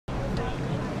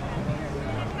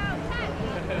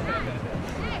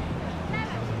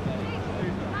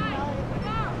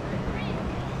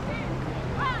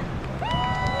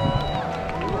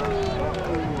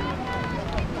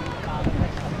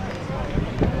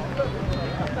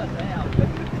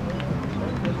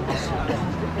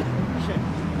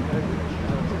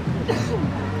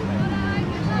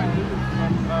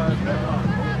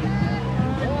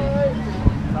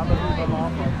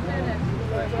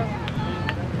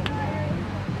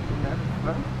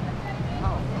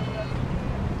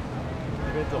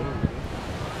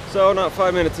So not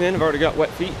 5 minutes in, I've already got wet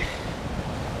feet,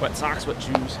 wet socks, wet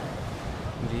shoes.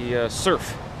 The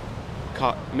surf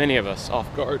caught many of us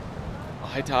off guard.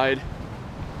 High tide,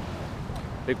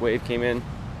 big wave came in.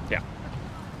 Yeah,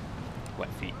 wet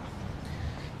feet.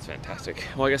 It's fantastic.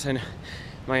 Well, I guess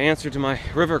my answer to my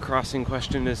river crossing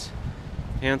question is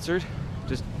answered.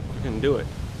 Just fucking do it.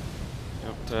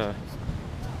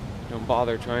 Don't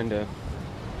bother trying to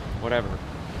whatever.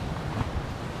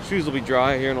 Shoes will be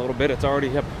dry here in a little bit. It's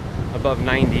already up above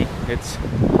 90. It's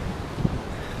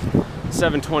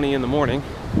 7:20 in the morning.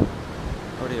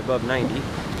 Already above 90.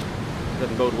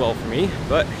 Doesn't bode well for me,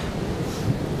 but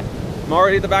I'm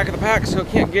already at the back of the pack, so it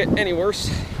can't get any worse.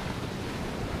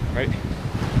 Right?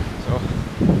 So,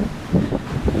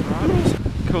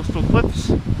 coastal cliffs,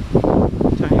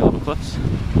 tiny little cliffs.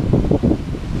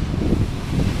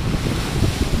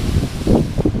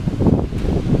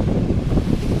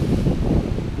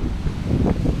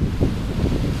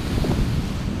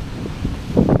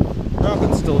 Oh,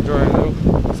 it's still dry though.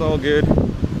 It's all good.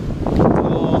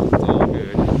 It's all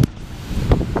good.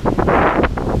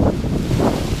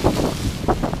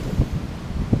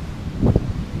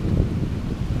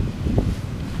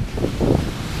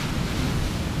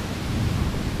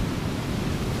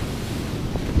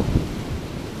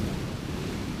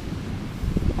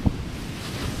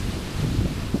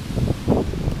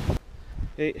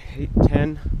 Eight,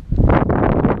 10.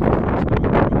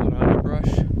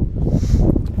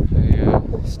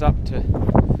 I stopped to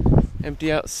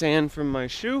empty out sand from my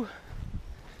shoe,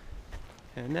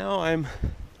 and now I'm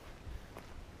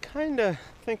kinda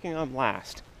thinking I'm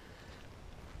last.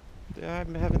 I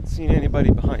haven't seen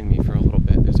anybody behind me for a little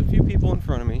bit. There's a few people in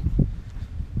front of me,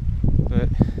 but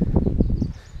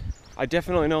I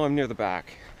definitely know I'm near the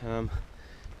back.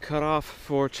 Cutoff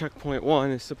for checkpoint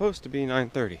 1 is supposed to be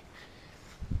 9:30.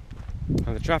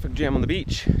 The traffic jam on the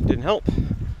beach didn't help,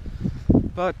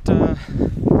 but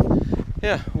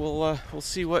yeah, we'll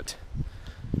see what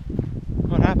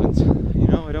happens. You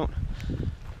know,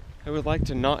 I would like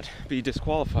to not be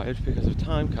disqualified because of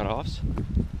time cutoffs,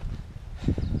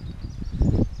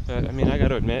 but I mean, I got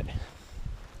to admit,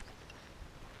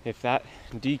 if that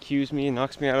DQs me and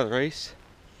knocks me out of the race,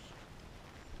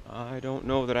 I don't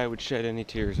know that I would shed any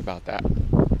tears about that.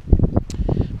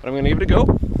 But I'm gonna give it a go.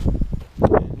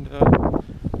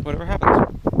 Whatever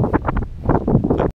happens.